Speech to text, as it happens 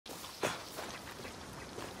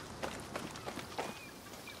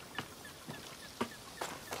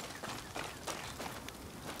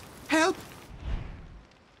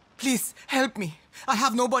help me. I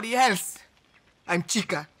have nobody else. I'm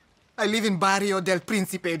Chica. I live in Barrio del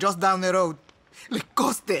Principe, just down the road.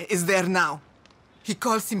 Lecoste is there now. He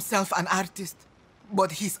calls himself an artist,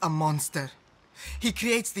 but he's a monster. He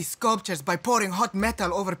creates these sculptures by pouring hot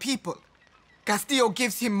metal over people. Castillo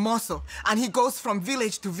gives him muscle, and he goes from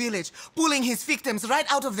village to village, pulling his victims right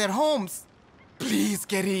out of their homes. Please,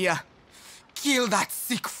 guerilla, kill that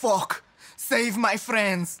sick fuck. Save my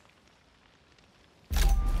friends.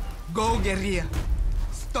 Go, guerilla.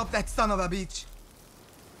 Stop that son of a bitch.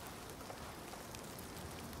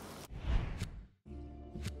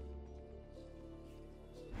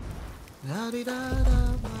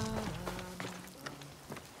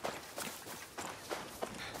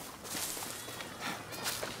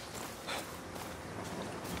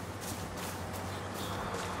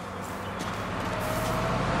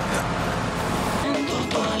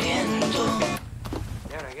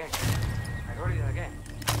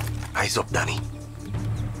 Eyes up, Dani.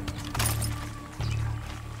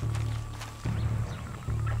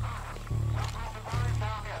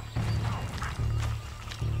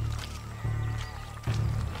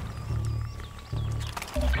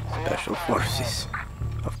 Special forces,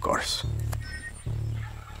 of course.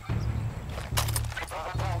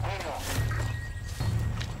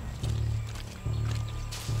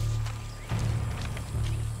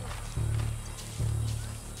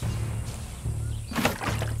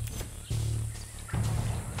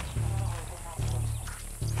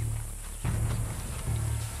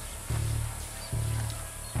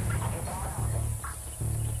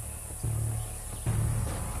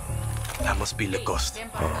 That must be Lacoste.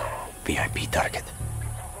 Oh, VIP target.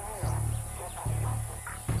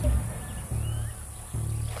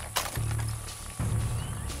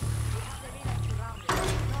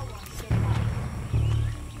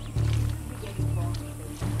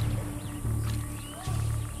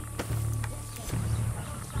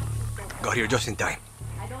 Got here just in time.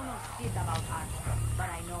 I don't know shit about art, but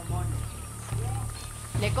I know money.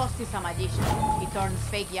 Lecoste is a magician. He turns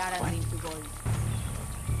fake Yarans into gold.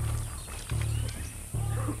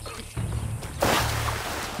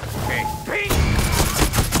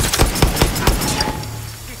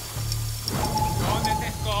 ¿Dónde te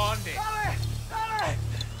escondes?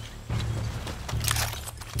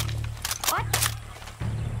 What?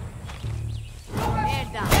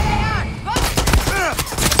 Mierda! I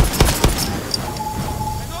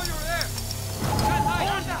know you're there! Stand high!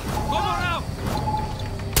 Come on now! ¡Vamos!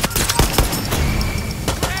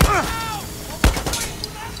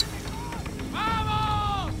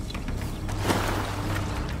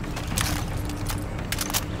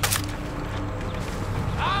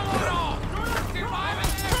 ¡Vámonos!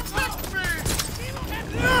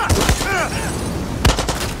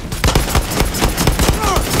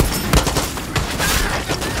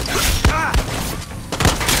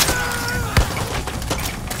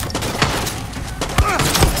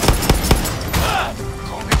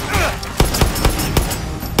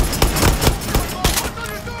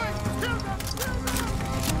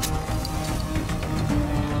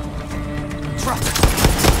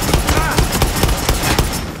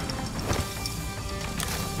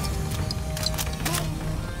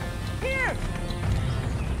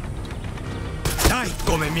 ¡Ay,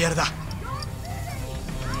 come mierda!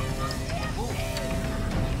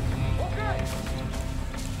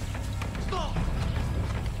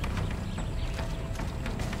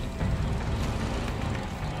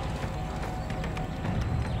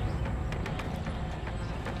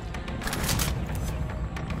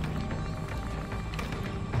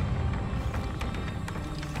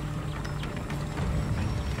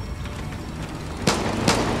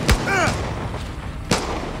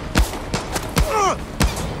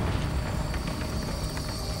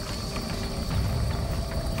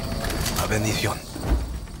 Bendición.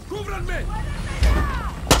 ¡Cúbranme!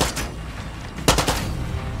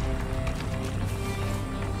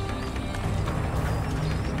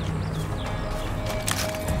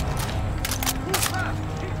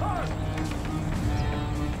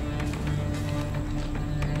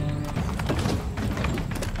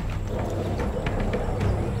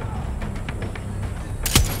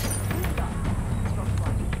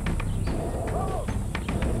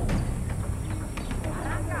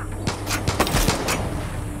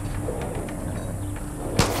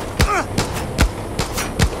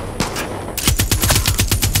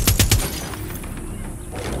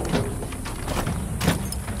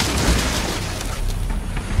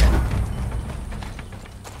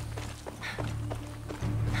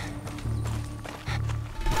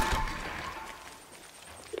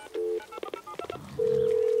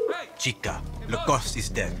 Chica, Lacoste is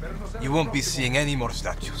dead. You won't be seeing any more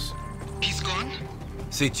statues. He's He's gone?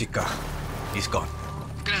 Si, chica. He's gone.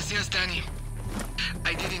 Gracias, Dani.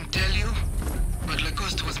 I didn't tell you, but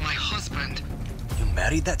Lacoste was my husband. You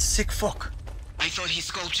married that sick fuck? I thought his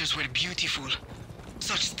sculptures were beautiful.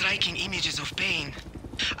 Such striking images of pain.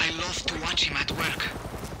 I loved to watch him at work.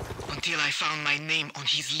 Until I found my name on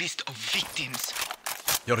his list of victims.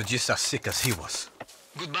 You're just as sick as he was.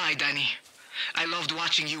 Goodbye, Dani. I loved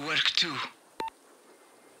watching you work too.